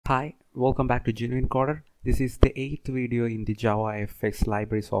Hi, welcome back to Genuine Coder. This is the 8th video in the JavaFX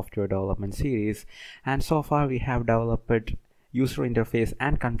library software development series, and so far we have developed user interface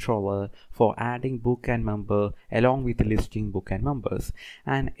and controller for adding book and member along with listing book and members.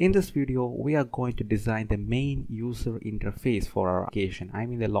 And in this video we are going to design the main user interface for our application, I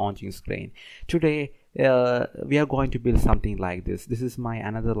mean the launching screen. Today we are going to build something like this. This is my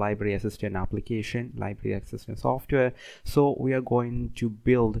another library assistant application, library assistant software. So we are going to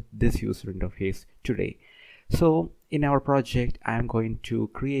build this user interface today. So in our project I'm going to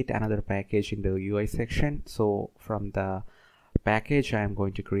create another package in the UI section. So from the package I'm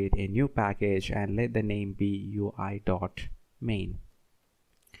going to create a new package and let the name be UI.main.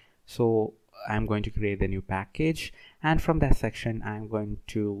 So I'm going to create the new package, and from that section I'm going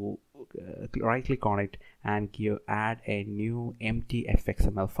to right click on it and add a new empty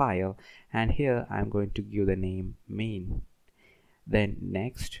fxml file, and here I'm going to give the name main. Then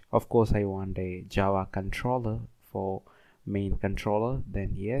next, of course, I want a Java controller for main controller.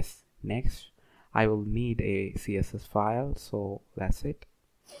 Then yes, next I will need a CSS file, so that's it.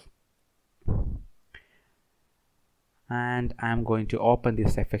 And I'm going to open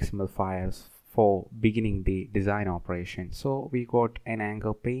these fxml files for beginning the design operation. So we got an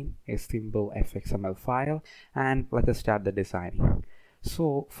anchor pane, a simple fxml file, and let us start the designing.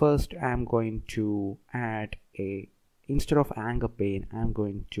 So first I'm going to add a, instead of anchor pane, I'm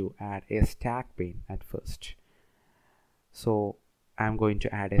going to add a stack pane at first. So I'm going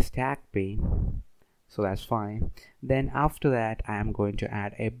to add a stack pane, so that's fine. Then after that I'm going to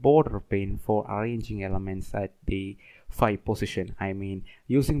add a border pane for arranging elements at the 5 position. I mean,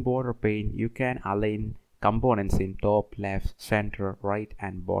 using border pane you can align components in top, left, center, right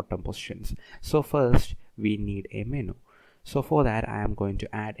and bottom positions. So first we need a menu. So for that I am going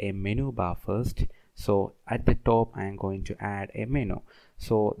to add a menu bar first. So at the top I am going to add a menu.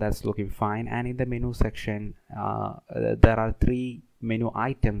 So that's looking fine, and in the menu section there are 3 menu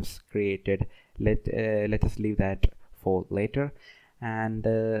items created. Let us leave that for later. And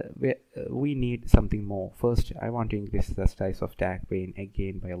we need something more. First I want to increase the size of TabPane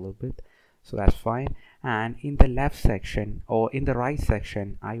again by a little bit, so that's fine. And in the left section or in the right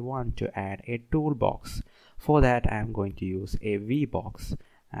section I want to add a toolbox. For that I'm going to use a VBox.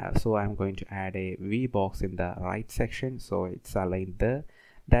 So I'm going to add a VBox in the right section, so it's aligned there.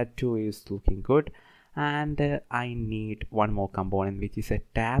 That too is looking good. And I need one more component, which is a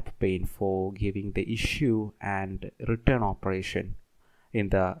TabPane for giving the issue and return operation in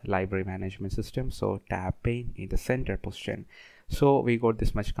the library management system. So TabPane in the center position. So we got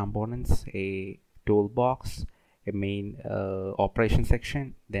this much components: a toolbox, a main operation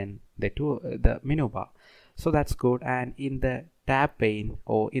section, then the menu bar. So that's good. And in the TabPane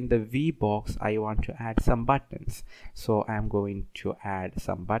or in the VBox I want to add some buttons. So I'm going to add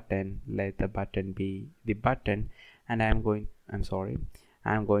some button. Let the button be the button, and I'm going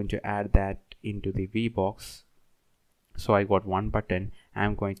to add that into the VBox. So I got one button.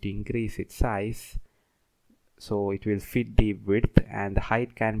 I'm going to increase its size so it will fit the width, and the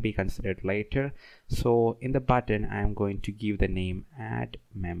height can be considered later. So in the button I'm going to give the name add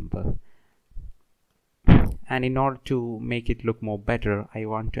member. And in order to make it look more better, I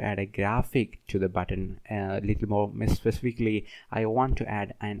want to add a graphic to the button. A little more specifically, I want to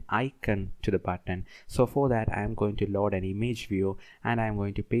add an icon to the button. So for that I'm going to load an image view, and I'm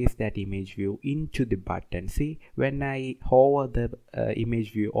going to paste that image view into the button. See, when I hover the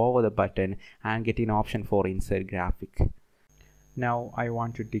image view over the button, I'm getting an option for insert graphic. Now I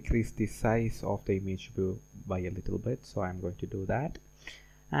want to decrease the size of the image view by a little bit, so I'm going to do that.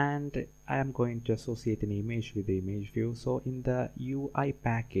 And I am going to associate an image with the image view. So in the UI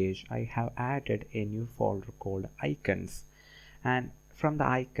package I have added a new folder called icons, and from the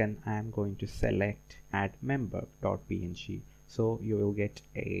icon I am going to select add member.png. So you will get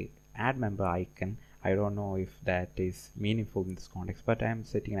a add member icon. I don't know if that is meaningful in this context, but I am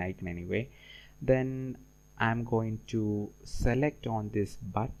setting an icon anyway. Then I'm going to select on this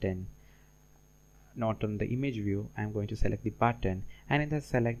button, not on the image view. I'm going to select the button, and in the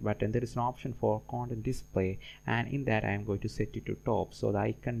select button there is an option for content display, and in that I'm going to set it to top, so the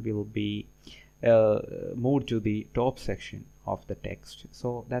icon will be moved to the top section of the text.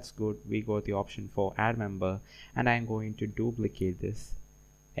 So that's good. We got the option for add member, and I'm going to duplicate this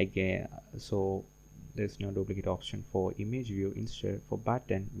again. So there's no duplicate option for image view. Instead for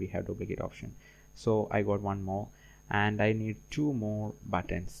button we have duplicate option. So I got one more, and I need 2 more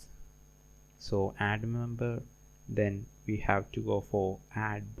buttons. So add member, then we have to go for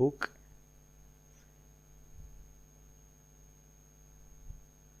add book,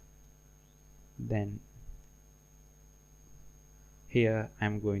 then Here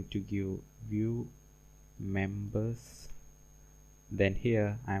I'm going to give view members, then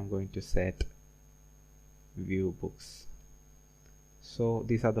here I'm going to set view books. So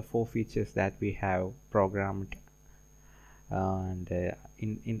these are the 4 features that we have programmed, and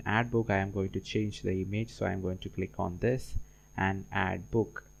in add book I am going to change the image, so I'm going to click on this and add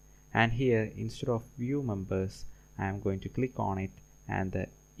book, and here instead of view members I am going to click on it, and the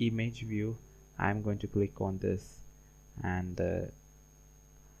image view I'm going to click on this, and the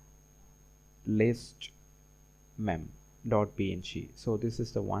list mem.png, so this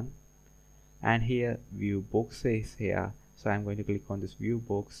is the one, and here view books is here, so I'm going to click on this view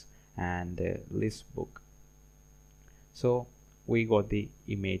books and list book. So we got the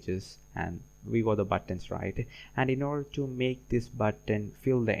images and we got the buttons, right? And in order to make this button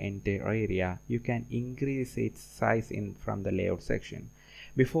fill the entire area, you can increase its size in from the layout section.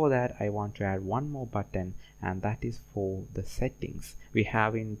 Before that, I want to add one more button, and that is for the settings. We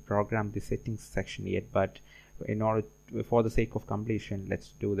haven't programmed the settings section yet, but in order for the sake of completion, let's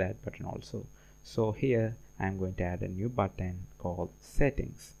do that button also. So here I'm going to add a new button called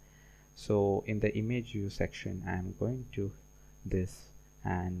settings. So in the image view section, I'm going to this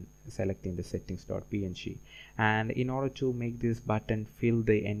and selecting the settings.png, and in order to make this button fill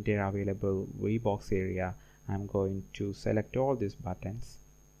the entire available VBox area, I'm going to select all these buttons.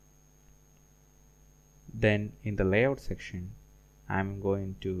 Then in the layout section, I'm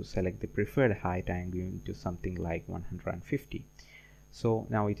going to select the preferred height. I'm going to something like 150. So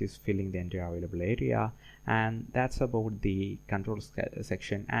now it is filling the entire available area, and that's about the control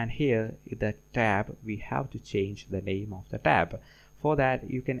section. And here the tab, we have to change the name of the tab. For that,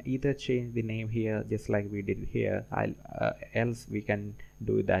 you can either change the name here just like we did here, else we can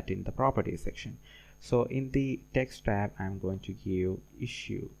do that in the properties section. So in the text tab, I'm going to give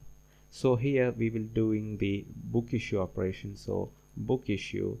issue. So here we will doing the book issue operation, so book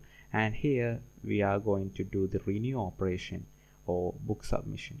issue, and here we are going to do the renew operation or book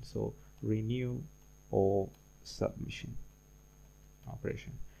submission. So renew or submission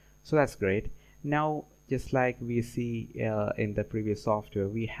operation. So that's great. Now just like we see in the previous software,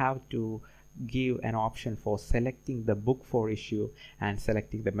 we have to give an option for selecting the book for issue and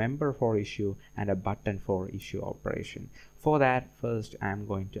selecting the member for issue and a button for issue operation. For that, first I'm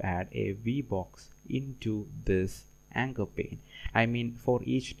going to add a VBox into this anchor pane. I mean, for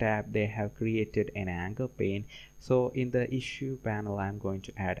each tab they have created an anchor pane. So in the issue panel, I'm going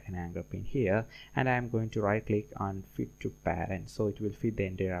to add an anchor pane here, and I'm going to right click on fit to parent, so it will fit the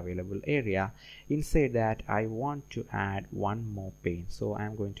entire available area. Inside that, I want to add one more pane, so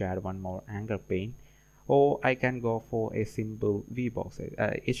I'm going to add one more anchor pane, or I can go for a simple VBox,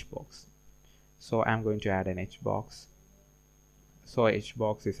 HBox. So I'm going to add an HBox. So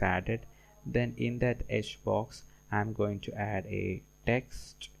HBox is added. Then in that HBox, I'm going to add a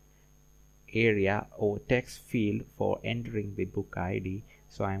text area or text field for entering the book ID.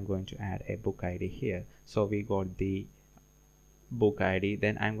 So I'm going to add a book ID here. So we got the book ID.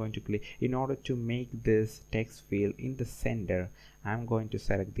 Then I'm going to click, in order to make this text field in the center, I'm going to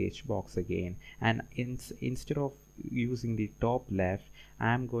select the HBox again, and instead of using the top left,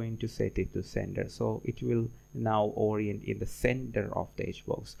 I'm going to set it to center, so it will now orient in the center of the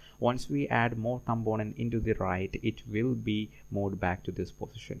HBox. Once we add more component into the right, it will be moved back to this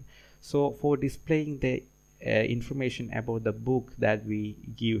position. So for displaying the information about the book that we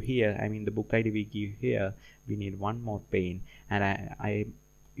give here, I mean the book ID we give here, we need one more pane, and I'm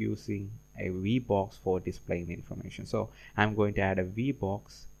using a VBox for displaying the information. So I'm going to add a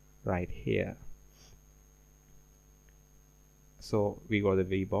VBox right here. So we got the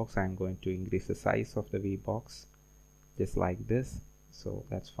VBox. I'm going to increase the size of the VBox just like this, so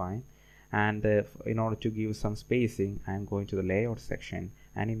that's fine. And in order to give some spacing, I'm going to the layout section,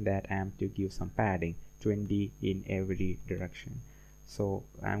 and in that I am to give some padding, 20 in every direction. So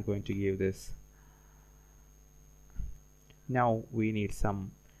I'm going to give this. Now we need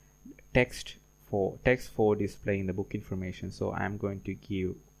some text for displaying the book information, so I'm going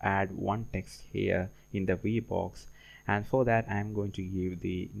to add one text here in the VBox, and for that I'm going to give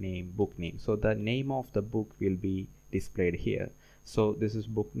the name book name. So the name of the book will be displayed here. So this is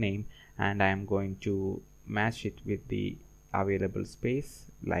book name, and I'm going to match it with the available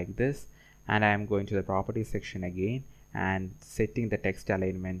space like this, and I'm going to the properties section again and setting the text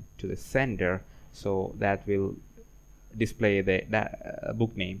alignment to the center, so that will display the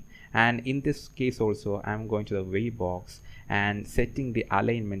book name. And in this case also, I'm going to the VBox and setting the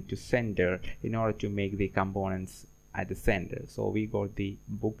alignment to center in order to make the components at the center. So we got the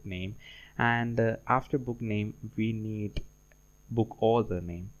book name, and after book name we need book author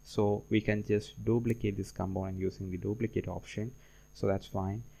name. So we can just duplicate this component using the duplicate option. so that's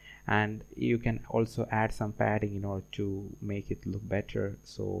fine. And you can also add some padding in order to make it look better.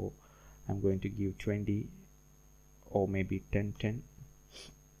 So I'm going to give 20 or maybe 10.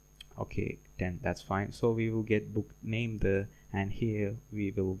 Okay, 10, that's fine. So we will get book name there, and here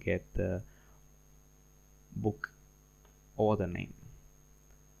we will get the book author name.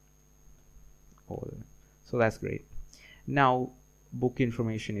 So that's great. Now book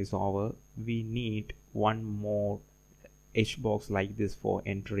information is over. We need one more H box like this for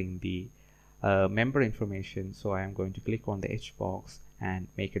entering the member information. So I am going to click on the H box and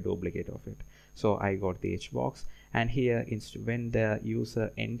make a duplicate of it. So I got the H box, and here when the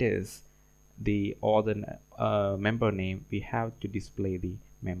user enters the author member name, we have to display the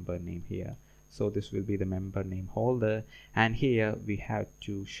member name here. So this will be the member name holder, and here we have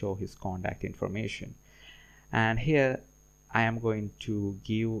to show his contact information. And here I am going to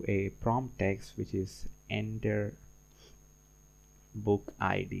give a prompt text which is enter book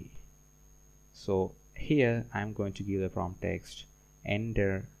ID. So here I'm going to give the prompt text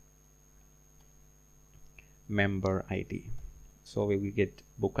enter member ID. So we will get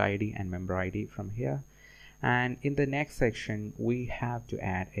book ID and member ID from here. And in the next section we have to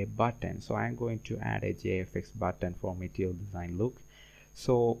add a button. So I'm going to add a JavaFX button for material design look.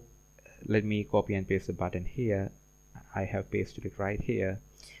 So let me copy and paste the button here. I have pasted it right here,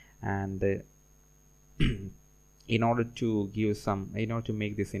 and in order to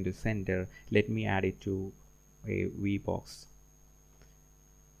make this into center, let me add it to a V box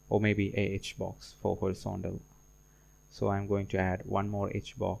or maybe a H box for horizontal. So I'm going to add one more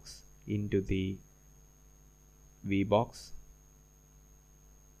H box into the V box,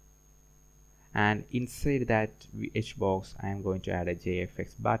 and inside that H box I am going to add a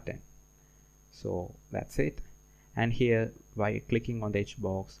JavaFX button. So that's it. And here by clicking on the H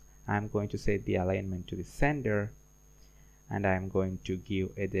box I'm going to set the alignment to the center, and I'm going to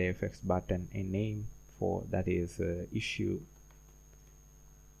give a JavaFX button a name for that is issue.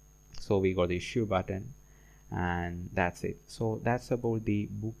 So we got the issue button, and that's it. So that's about the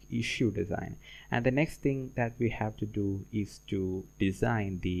book issue design. And the next thing that we have to do is to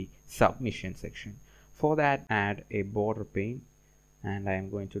design the submission section. For that, add a border pane, and I am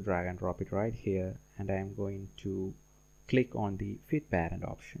going to drag and drop it right here, and I am going to click on the fit parent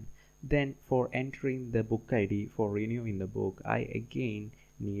option. Then for entering the book ID for renewing the book, I again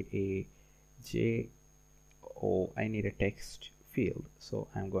need a I need a text field. So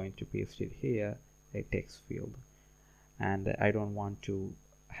I'm going to paste it here, a text field, and I don't want to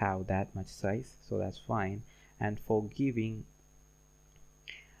have that much size, so that's fine. And for giving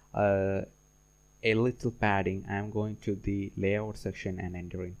a little padding, I'm going to the layout section and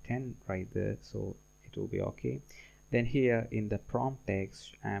entering 10 right there, so it will be okay. Then here in the prompt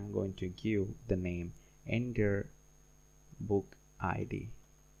text I'm going to give the name enter book ID.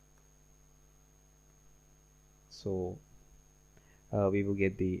 So we will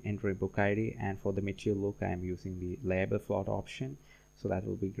get the enter book ID, and for the material look I am using the label float option, so that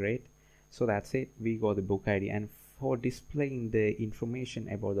will be great. So that's it, we got the book ID. And for displaying the information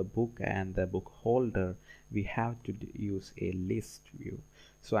about the book and the book holder, we have to use a list view.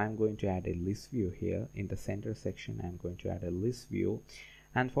 So I'm going to add a list view here in the center section. I'm going to add a list view,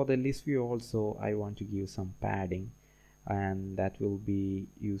 and for the list view also I want to give some padding, and that will be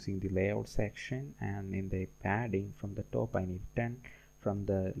using the layout section. And in the padding, from the top I need 10, from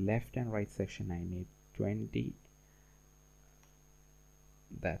the left and right section I need 20.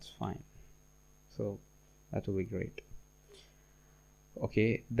 That's fine, so that will be great.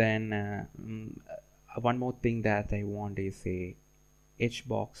 Okay, then one more thing that I want is a H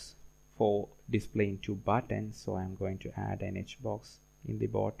box for displaying two buttons. So I'm going to add an H box in the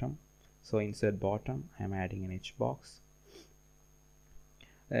bottom. So insert bottom, I'm adding an H box.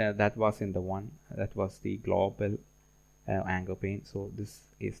 That was in the one that was the global anchor pane, so this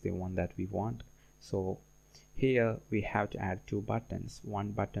is the one that we want. So here we have to add two buttons,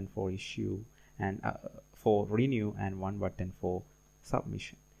 one button for issue and for renew, and one button for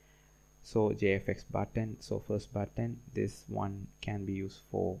submission. So JavaFX button, so first button, this one can be used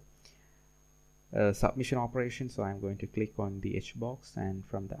for submission operation. So I'm going to click on the H box, and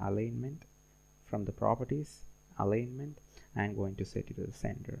from the alignment, from the properties alignment, I'm going to set it to the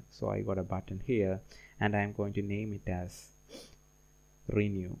center. So I got a button here, and I'm going to name it as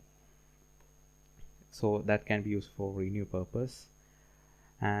renew. So that can be used for renew purpose.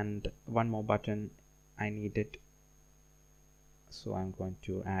 And one more button I needed, so I'm going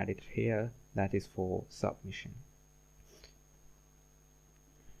to add it here, that is for submission.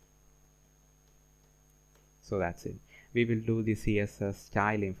 So that's it. We will do the CSS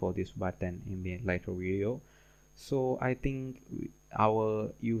styling for this button in the later video. So I think our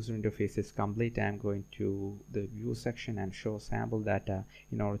user interface is complete, I'm going to the view section and show sample data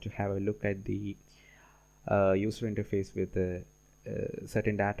in order to have a look at the user interface with the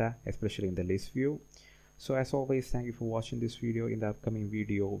certain data, especially in the list view. So as always, thank you for watching this video. In the upcoming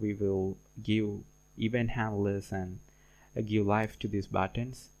video, we will give event handlers and give life to these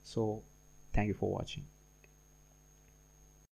buttons. So thank you for watching.